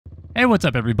Hey, what's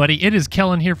up everybody? It is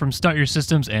Kellen here from Start Your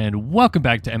Systems and welcome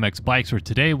back to MX Bikes, where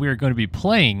today we are going to be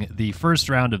playing the first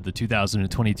round of the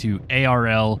 2022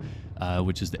 ARL,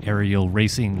 which is the Aerial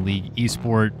Racing League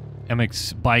Esport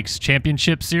MX Bikes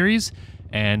Championship Series.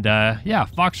 And yeah,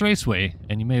 Fox Raceway.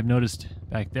 And you may have noticed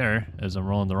back there, as I'm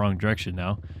rolling the wrong direction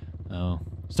now,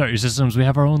 Start Your Systems, we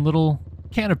have our own little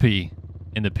canopy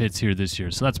in the pits here this year,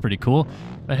 so that's pretty cool.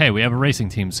 But hey, we have a racing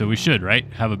team, so we should, right,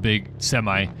 have a big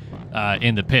semi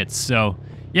in the pits. So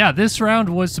yeah, this round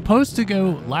was supposed to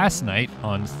go last night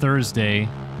on Thursday,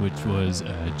 which was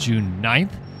June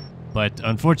 9th, but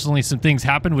unfortunately some things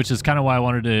happened, which is kind of why I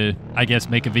wanted to, I guess,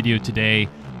 make a video today,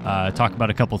 talk about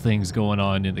a couple things going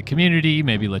on in the community,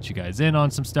 maybe let you guys in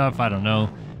on some stuff, I don't know,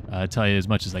 tell you as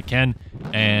much as I can,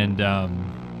 and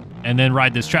then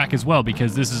ride this track as well,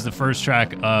 because this is the first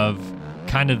track of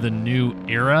kind of the new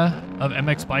era of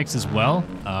MX Bikes as well,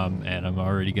 and I'm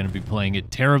already going to be playing it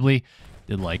terribly.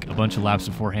 Did like a bunch of laps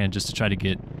beforehand just to try to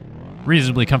get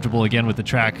reasonably comfortable again with the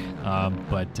track,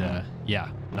 but yeah,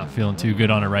 not feeling too good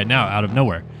on it right now out of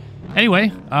nowhere.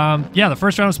 Anyway, yeah, the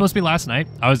first round was supposed to be last night.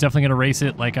 I was definitely going to race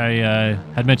it like I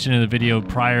had mentioned in the video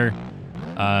prior.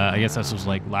 I guess this was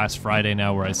like last Friday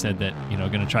now, where I said that, you know,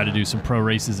 going to try to do some pro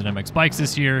races in MX Bikes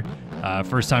this year.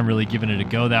 First time really giving it a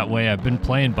go that way. I've been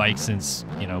playing bikes since,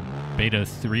 you know, beta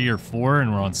 3 or 4,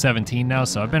 and we're on 17 now,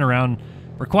 so I've been around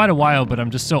for quite a while, but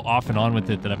I'm just so off and on with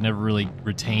it that I've never really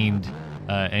retained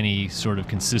any sort of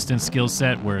consistent skill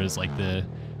set, whereas like the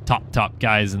top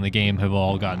guys in the game have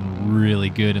all gotten really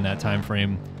good in that time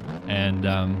frame. And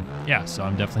yeah, so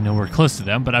I'm definitely nowhere close to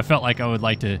them, but I felt like I would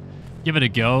like to give it a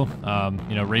go.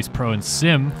 You know, race pro and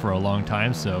sim for a long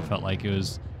time, so it felt like it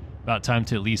was about time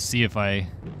to at least see if I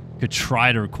could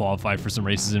try to qualify for some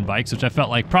races in bikes, which I felt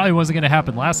like probably wasn't going to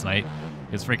happen last night,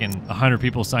 because freaking 100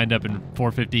 people signed up in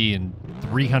 450 and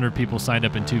 300 people signed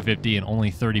up in 250 and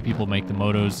only 30 people make the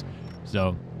motos.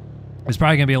 So it's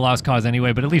probably going to be a lost cause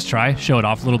anyway, but at least try, show it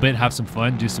off a little bit, have some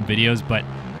fun, do some videos. But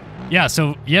yeah,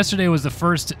 so yesterday was the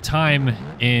first time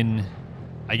in,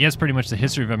 I guess, pretty much the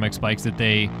history of MX Bikes that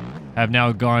they have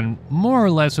now gone more or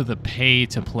less with a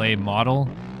pay-to-play model,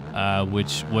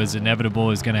 which was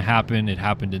inevitable, is going to happen. It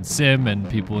happened in sim, and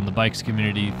people in the bikes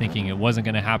community thinking it wasn't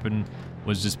going to happen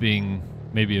was just being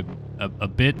maybe a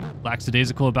bit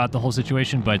lackadaisical about the whole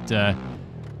situation. But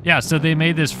yeah, so they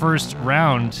made this first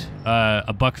round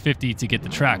 $150 to get the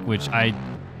track, which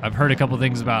I've heard a couple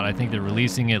things about. I think they're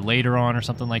releasing it later on or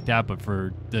something like that, but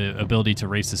for the ability to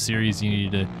race the series, you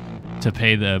need to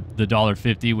pay the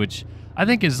 $1.50, which I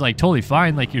think is like totally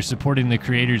fine. Like, you're supporting the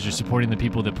creators, you're supporting the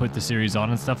people that put the series on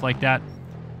and stuff like that.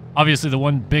 Obviously, the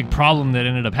one big problem that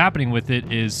ended up happening with it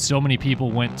is so many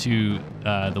people went to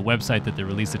the website that they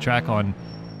released the track on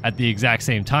at the exact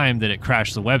same time that it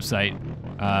crashed the website,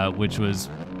 which was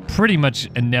pretty much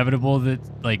inevitable. That,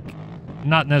 like,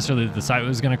 not necessarily that the site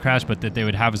was going to crash, but that they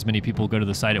would have as many people go to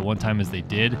the site at one time as they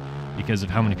did because of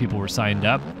how many people were signed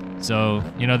up. So,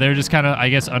 you know, they're just kind of, I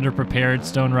guess, underprepared.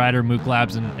 Stone Rider, Mook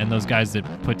Labs, and those guys that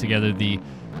put together the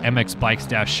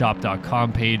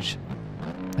mxbikes-shop.com page,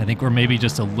 I think we're maybe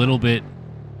just a little bit,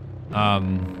 I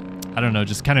don't know,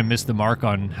 just kind of missed the mark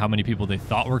on how many people they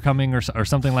thought were coming or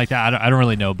something like that. I don't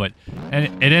really know, but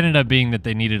and it ended up being that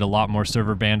they needed a lot more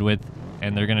server bandwidth,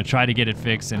 and they're going to try to get it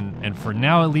fixed. And for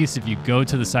now, at least, if you go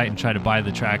to the site and try to buy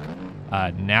the track,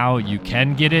 now you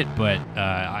can get it, but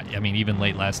I mean, even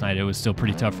late last night, it was still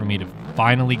pretty tough for me to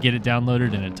finally get it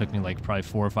downloaded, and it took me like probably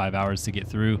 4 or 5 hours to get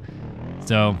through.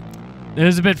 So it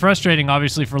was a bit frustrating,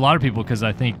 obviously, for a lot of people, because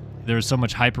I think there was so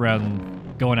much hype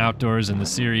around going outdoors and the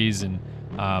series and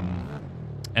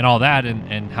all that,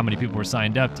 and how many people were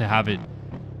signed up, to have it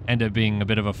end up being a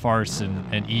bit of a farce.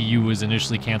 And EU was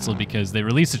initially canceled because they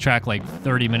released the track like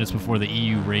 30 minutes before the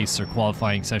EU race or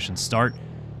qualifying sessions start.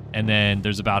 And then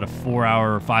there's about a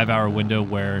 4-hour or 5-hour window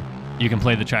where you can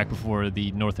play the track before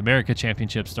the North America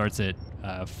Championship starts at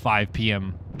 5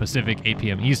 p.m. Pacific, 8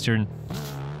 p.m. Eastern.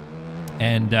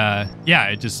 And yeah,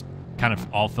 it just kind of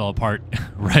all fell apart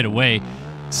right away.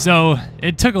 So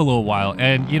it took a little while.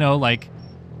 And, you know, like,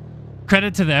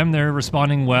 credit to them, they're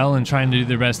responding well and trying to do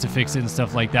their best to fix it and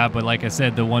stuff like that. But like I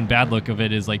said, the one bad look of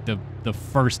it is like the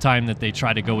first time that they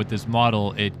try to go with this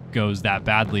model, it goes that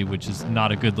badly, which is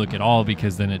not a good look at all,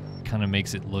 because then it kind of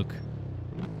makes it look,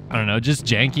 I don't know, just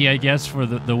janky, I guess, for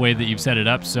the way that you've set it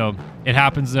up. So it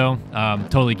happens, though.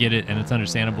 Totally get it, and it's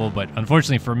understandable. But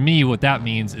unfortunately for me, what that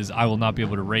means is I will not be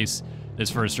able to race this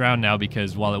first round now,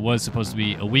 because while it was supposed to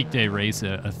be a weekday race,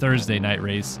 a Thursday night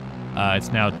race,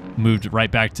 it's now moved right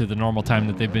back to the normal time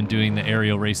that they've been doing the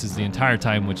aerial races the entire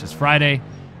time, which is Friday.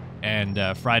 And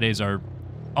Fridays are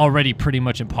already pretty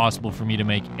much impossible for me to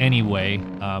make anyway,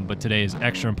 but today is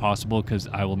extra impossible because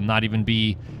I will not even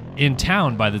be in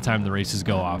town by the time the races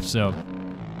go off. So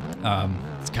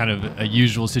it's kind of a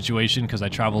usual situation because I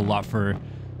travel a lot for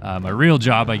my real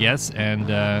job, I guess, and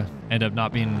end up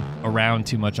not being around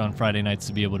too much on Friday nights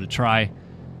to be able to try.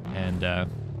 And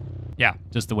yeah,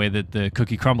 just the way that the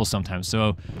cookie crumbles sometimes.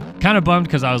 So kind of bummed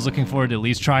because I was looking forward to at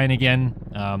least trying again.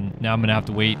 Now I'm going to have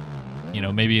to wait,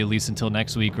 maybe at least until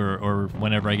next week or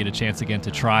whenever I get a chance again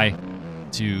to try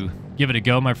to give it a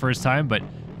go my first time. But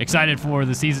excited for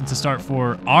the season to start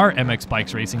for our MX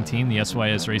Bikes racing team, the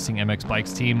SYS Racing MX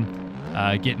Bikes team,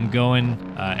 getting going.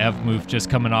 Ev Move just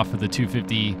coming off of the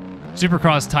 250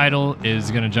 Supercross title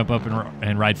is going to jump up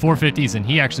and ride 450s, and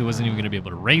he actually wasn't even going to be able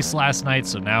to race last night.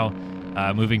 So now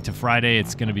moving to Friday,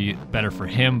 it's going to be better for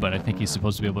him, but I think he's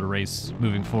supposed to be able to race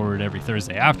moving forward every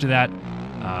Thursday after that.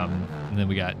 And then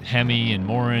we got Hemi and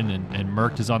Morin and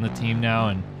Merkt is on the team now.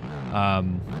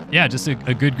 And yeah, just a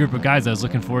good group of guys. I was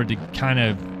looking forward to kind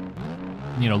of,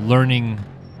 learning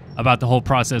about the whole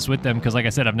process with them. Cause like I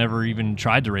said, I've never even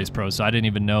tried to race pro. So I didn't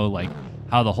even know like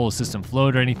how the whole system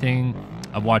flowed or anything.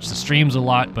 I've watched the streams a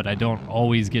lot, but I don't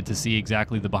always get to see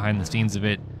exactly the behind the scenes of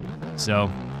it. So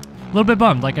a little bit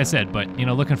bummed, like I said, but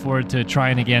looking forward to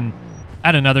trying again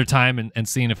at another time and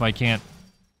seeing if I can't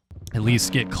at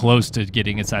least get close to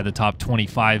getting inside the top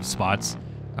 25 spots,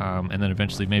 and then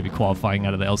eventually maybe qualifying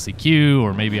out of the LCQ,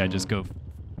 or maybe I just go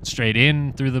straight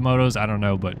in through the motos. I don't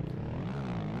know, but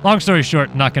long story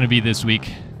short, not going to be this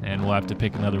week, and we'll have to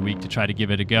pick another week to try to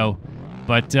give it a go.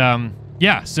 But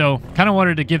yeah, so kind of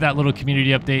wanted to give that little community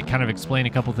update, kind of explain a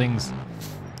couple things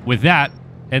with that,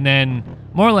 and then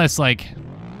more or less like,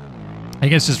 I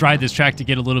guess just ride this track to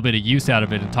get a little bit of use out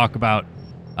of it and talk about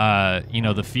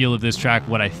the feel of this track,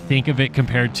 what I think of it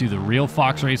compared to the real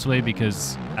Fox Raceway,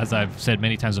 because as I've said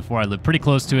many times before, I live pretty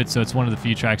close to it, so it's one of the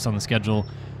few tracks on the schedule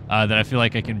that I feel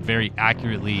like I can very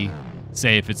accurately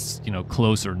say if it's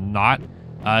close or not.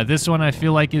 This one I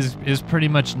feel like is pretty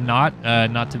much not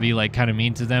to be like kind of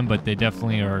mean to them, but they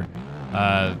definitely are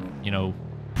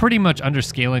pretty much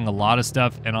underscaling a lot of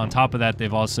stuff, and on top of that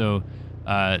they've also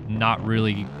not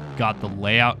really got the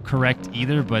layout correct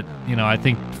either. But I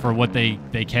think for what they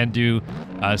can do,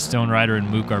 Stone Rider and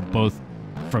Mook are both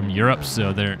from Europe,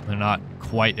 so they're not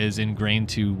quite as ingrained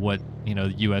to what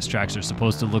US tracks are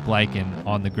supposed to look like and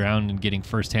on the ground and getting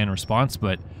first-hand response.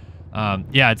 But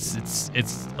yeah,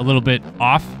 it's a little bit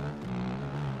off.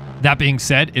 That being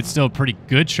said, it's still a pretty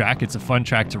good track. It's a fun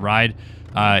track to ride.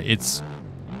 It's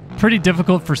pretty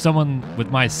difficult for someone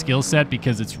with my skill set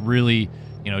because it's really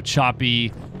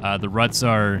choppy. The ruts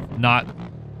are not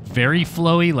very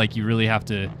flowy. Like, you really have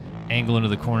to angle into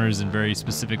the corners in very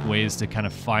specific ways to kind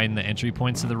of find the entry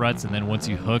points to the ruts. And then once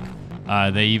you hook,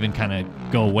 they even kind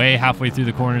of go away halfway through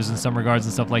the corners in some regards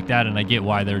and stuff like that. And I get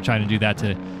why they're trying to do that,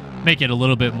 to make it a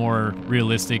little bit more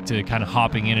realistic to kind of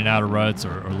hopping in and out of ruts,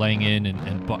 or laying in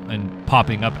and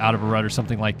popping up out of a rut or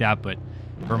something like that. But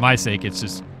for my sake, it's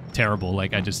just terrible.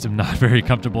 Like, I just am not very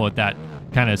comfortable with that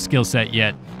kind of skill set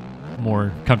yet.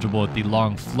 More comfortable with the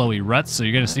long flowy ruts. So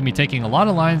you're going to see me taking a lot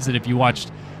of lines that if you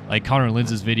watched like Connor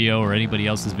Linz's video or anybody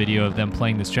else's video of them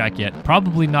playing this track yet,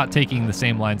 probably not taking the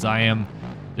same lines I am,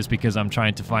 just because I'm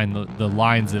trying to find the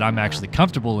lines that I'm actually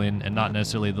comfortable in and not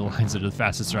necessarily the lines that are the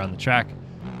fastest around the track.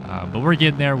 But we're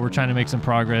getting there. We're trying to make some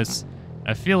progress.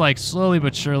 I feel like slowly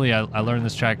but surely I learned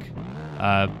this track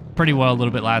pretty well a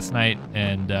little bit last night,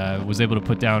 and was able to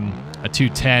put down a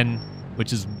 210,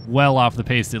 which is well off the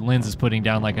pace that Linz is putting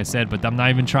down, like I said. But I'm not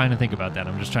even trying to think about that.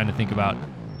 I'm just trying to think about,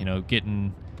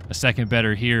 getting a second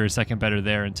better here, a second better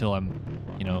there, until I'm,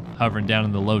 hovering down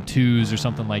in the low twos or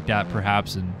something like that,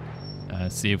 perhaps, and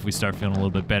see if we start feeling a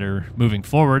little bit better moving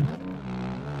forward.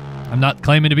 I'm not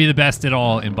claiming to be the best at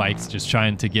all in bikes, just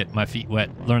trying to get my feet wet,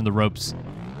 learn the ropes,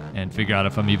 and figure out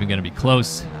if I'm even going to be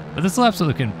close. But this lap's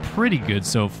looking pretty good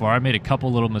so far. I made a couple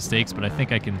little mistakes, but I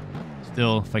think I can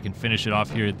still, if I can finish it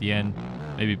off here at the end,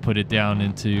 maybe put it down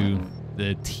into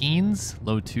the teens,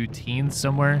 low 2 teens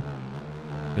somewhere,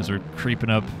 because we're creeping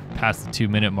up past the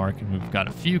 2-minute mark, and we've got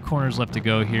a few corners left to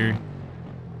go here.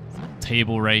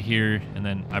 Table right here, and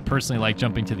then I personally like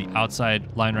jumping to the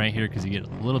outside line right here because you get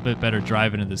a little bit better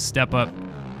drive into this step up,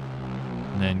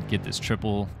 and then get this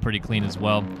triple pretty clean as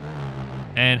well.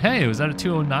 And hey, it was at a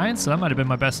 209, so that might have been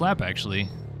my best lap actually.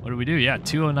 What did we do? Yeah,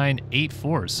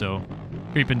 209.84. So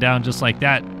creeping down just like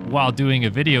that while doing a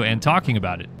video and talking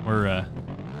about it. We're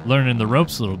learning the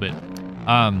ropes a little bit.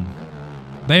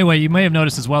 But anyway, you may have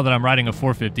noticed as well that I'm riding a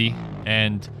 450,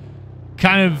 and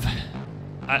kind of,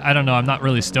 I don't know, I'm not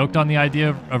really stoked on the idea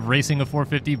of racing a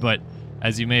 450, but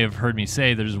as you may have heard me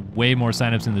say, there's way more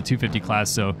signups in the 250 class,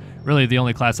 so really the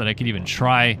only class that I could even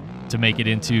try to make it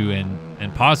into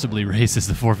and possibly race is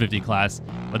the 450 class.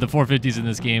 But the 450s in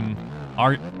this game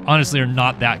are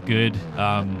not that good.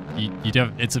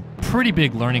 It's a pretty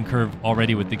big learning curve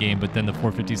already with the game, but then the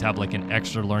 450s have like an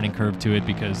extra learning curve to it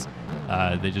because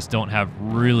they just don't have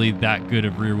really that good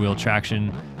of rear wheel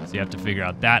traction, so you have to figure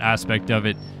out that aspect of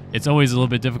it. It's always a little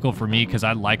bit difficult for me because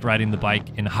I like riding the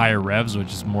bike in higher revs,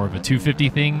 which is more of a 250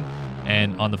 thing.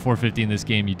 And on the 450 in this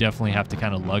game, you definitely have to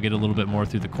kind of lug it a little bit more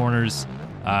through the corners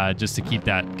just to keep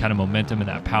that kind of momentum and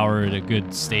that power at a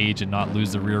good stage and not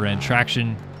lose the rear end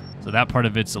traction. So that part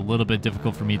of it's a little bit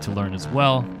difficult for me to learn as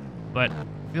well. But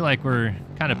I feel like we're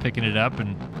kind of picking it up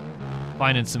and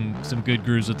finding some good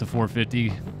grooves with the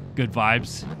 450, good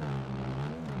vibes.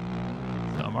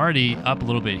 I'm already up a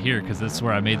little bit here because that's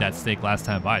where I made that stake last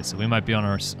time by, so we might be on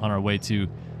our way to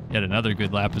yet another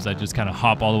good lap as I just kind of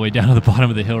hop all the way down to the bottom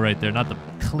of the hill right there. Not the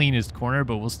cleanest corner,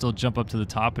 but we'll still jump up to the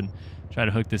top and try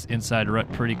to hook this inside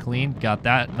rut pretty clean. Got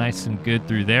that nice and good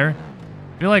through there.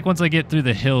 I feel like once I get through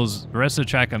the hills, the rest of the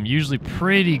track I'm usually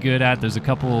pretty good at. There's a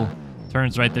couple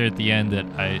turns right there at the end that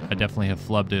I definitely have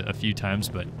flubbed a few times,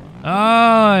 but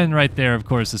and right there, of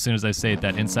course, as soon as I say it,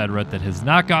 that inside rut that has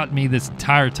not gotten me this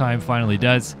entire time finally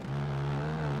does.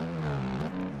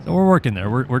 So we're working there.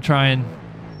 We're trying,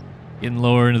 getting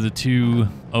lower into the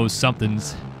 2:0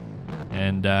 somethings.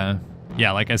 And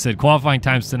yeah, like I said, qualifying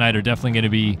times tonight are definitely going to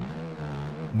be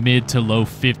mid to low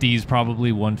 50s,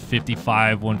 probably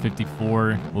 155,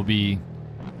 154 will be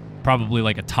probably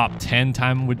like a top 10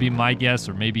 time would be my guess,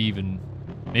 or maybe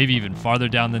even farther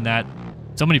down than that.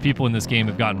 So many people in this game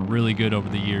have gotten really good over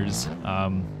the years.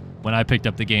 When I picked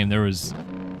up the game, there was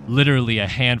literally a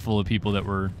handful of people that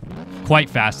were quite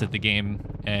fast at the game,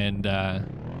 and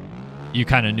you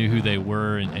kind of knew who they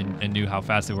were and knew how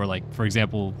fast they were. Like, for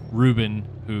example, Ruben,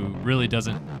 who really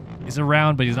he's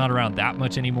around, but he's not around that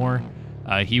much anymore.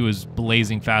 He was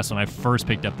blazing fast when I first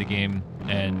picked up the game,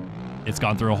 and it's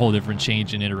gone through a whole different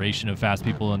change and iteration of fast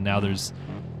people, and now there's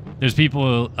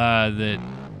people that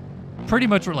pretty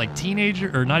much were like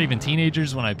teenagers, or not even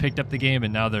teenagers when I picked up the game,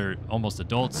 and now they're almost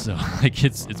adults. So like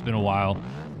it's been a while,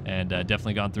 and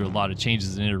definitely gone through a lot of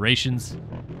changes and iterations.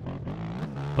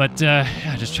 But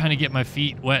yeah, just trying to get my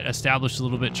feet wet, established a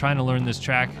little bit, trying to learn this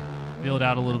track, feel it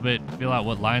out a little bit, feel out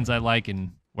what lines I like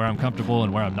and where I'm comfortable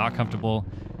and where I'm not comfortable.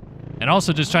 And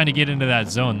also just trying to get into that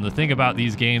zone. The thing about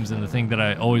these games, and the thing that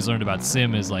I always learned about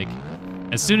Sim, is like,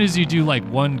 as soon as you do like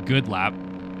one good lap,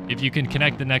 if you can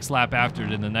connect the next lap after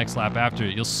it and the next lap after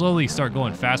it, you'll slowly start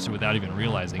going faster without even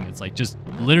realizing. It's like just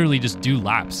literally just do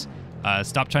laps.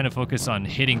 Stop trying to focus on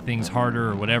hitting things harder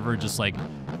or whatever. Just like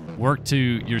work to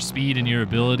your speed and your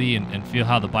ability, and feel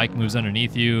how the bike moves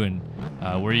underneath you, and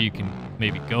where you can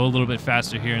maybe go a little bit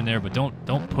faster here and there, but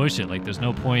don't push it. Like, there's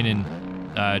no point in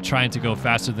trying to go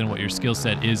faster than what your skill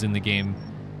set is in the game,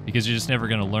 because you're just never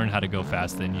going to learn how to go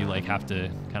fast. Then you like have to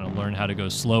kind of learn how to go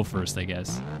slow first, I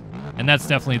guess. And that's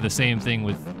definitely the same thing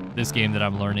with this game that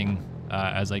I'm learning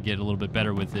as I get a little bit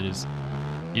better with it, is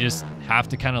you just have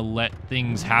to kind of let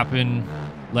things happen,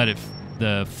 let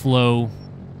the flow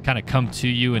kind of come to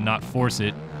you and not force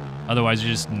it. Otherwise,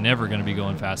 you're just never going to be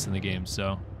going fast in the game.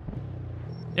 So,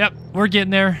 yep, we're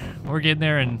getting there. We're getting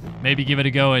there, and maybe give it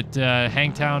a go at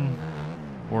Hangtown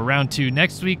or round 2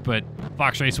 next week, but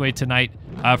Fox Raceway tonight.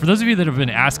 For those of you that have been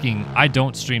asking, I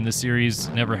don't stream this series,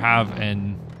 never have,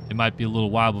 and it might be a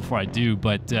little while before I do,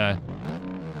 but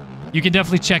you can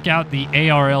definitely check out the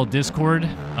ARL Discord,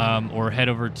 or head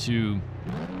over to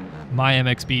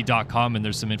mymxb.com, and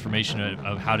there's some information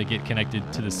of how to get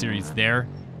connected to the series there.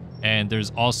 And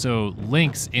there's also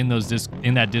links in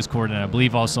that Discord, and I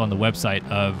believe also on the website,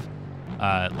 of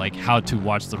like how to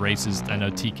watch the races. I know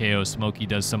TKO Smokey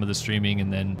does some of the streaming,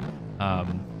 and then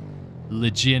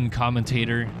Legin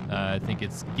Commentator, I think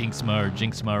it's Ginksma or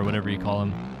Jinxma or whatever you call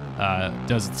him,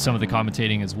 does some of the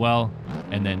commentating as well.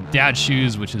 And then Dad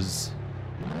Shoes, which is,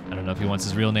 I don't know if he wants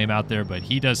his real name out there, but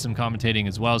he does some commentating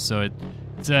as well. So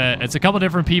it's a couple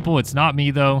different people. It's not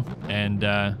me though, and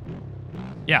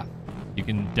yeah, you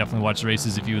can definitely watch the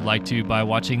races if you would like to by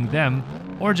watching them,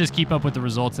 or just keep up with the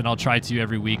results. And I'll try to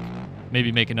every week maybe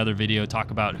make another video,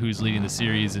 talk about who's leading the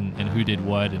series and who did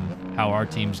what, and how our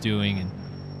team's doing and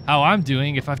how I'm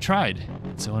doing if I've tried,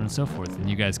 and so on and so forth. And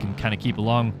you guys can kind of keep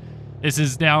along. This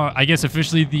is now, I guess,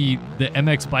 officially the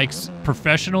MX Bikes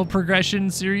professional progression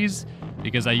series,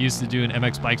 because I used to do an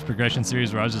MX Bikes progression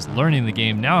series where I was just learning the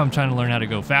game. Now I'm trying to learn how to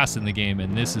go fast in the game,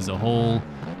 and this is a whole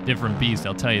different beast,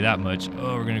 I'll tell you that much.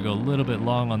 Oh, we're going to go a little bit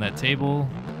long on that table,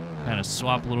 kind of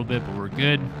swap a little bit, but we're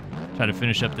good. Try to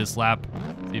finish up this lap,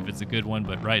 see if it's a good one,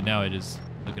 but right now it is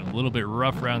Looking a little bit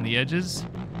rough around the edges.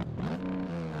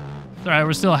 It's all right,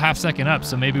 we're still a half second up,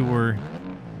 so maybe we're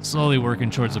slowly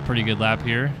working towards a pretty good lap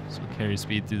here. So we'll carry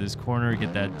speed through this corner,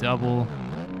 get that double,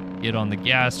 get on the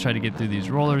gas, try to get through these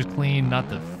rollers clean. Not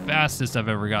the fastest I've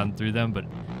ever gotten through them, but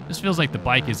this feels like the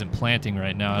bike isn't planting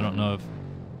right now. I don't know if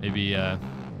maybe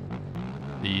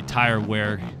the tire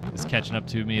wear is catching up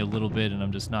to me a little bit and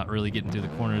I'm just not really getting through the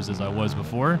corners as I was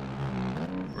before.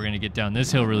 We're going to get down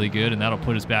this hill really good, and that'll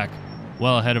put us back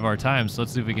well ahead of our time. So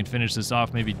let's see if we can finish this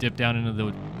off, maybe dip down into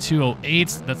the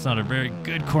 208s. That's not a very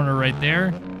good corner right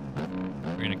there.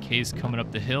 We're going to case coming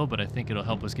up the hill, but I think it'll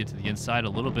help us get to the inside a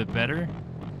little bit better.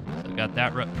 So got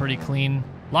that rep pretty clean.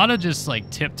 A lot of just like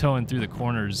tiptoeing through the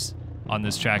corners on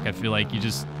this track. I feel like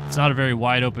it's not a very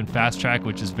wide open fast track,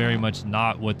 which is very much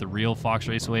not what the real Fox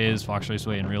Raceway is. Fox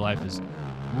Raceway in real life is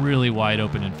really wide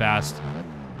open and fast.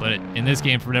 But in this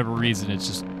game, for whatever reason, it's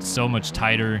just so much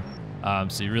tighter.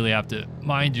 So you really have to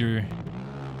mind your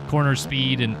corner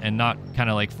speed and not kind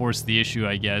of like force the issue,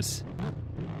 I guess.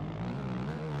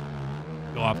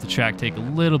 Go off the track, take a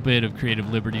little bit of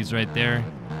creative liberties right there.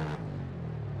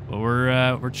 But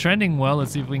we're trending well. Let's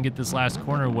see if we can get this last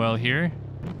corner well here.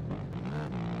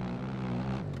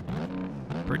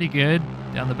 Pretty good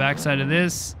down the backside of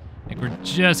this. I think we're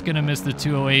just gonna miss the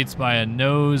 208s by a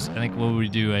nose. I think what would we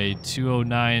do, a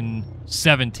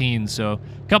 209.17. So a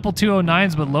couple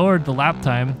 209s, but lowered the lap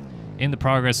time in the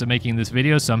progress of making this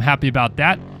video. So I'm happy about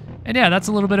that. And yeah, that's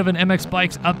a little bit of an MX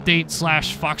Bikes update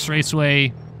 / Fox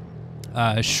Raceway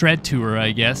shred tour,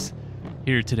 I guess,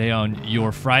 here today on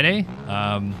your Friday.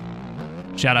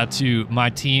 Shout out to my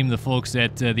team, the folks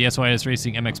at the SYS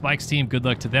Racing MX Bikes team. Good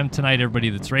luck to them tonight, everybody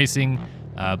that's racing.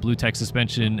 Blue Tech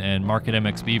Suspension and Market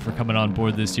MXB for coming on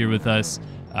board this year with us.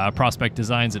 Prospect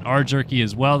Designs and R-Jerky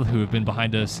as well, who have been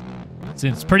behind us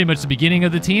since pretty much the beginning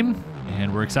of the team.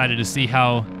 And we're excited to see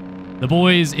how the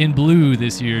boys in blue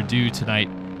this year do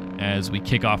tonight as we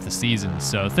kick off the season.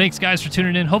 So thanks guys for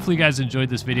tuning in. Hopefully you guys enjoyed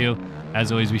this video.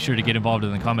 As always, be sure to get involved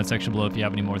in the comment section below if you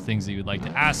have any more things that you would like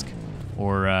to ask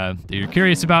or that you're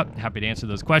curious about. Happy to answer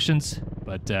those questions.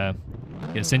 But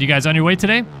gonna send you guys on your way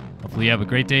today. Hopefully you have a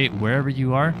great day wherever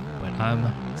you are. But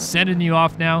I'm sending you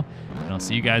off now, and I'll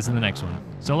see you guys in the next one.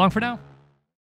 So long for now.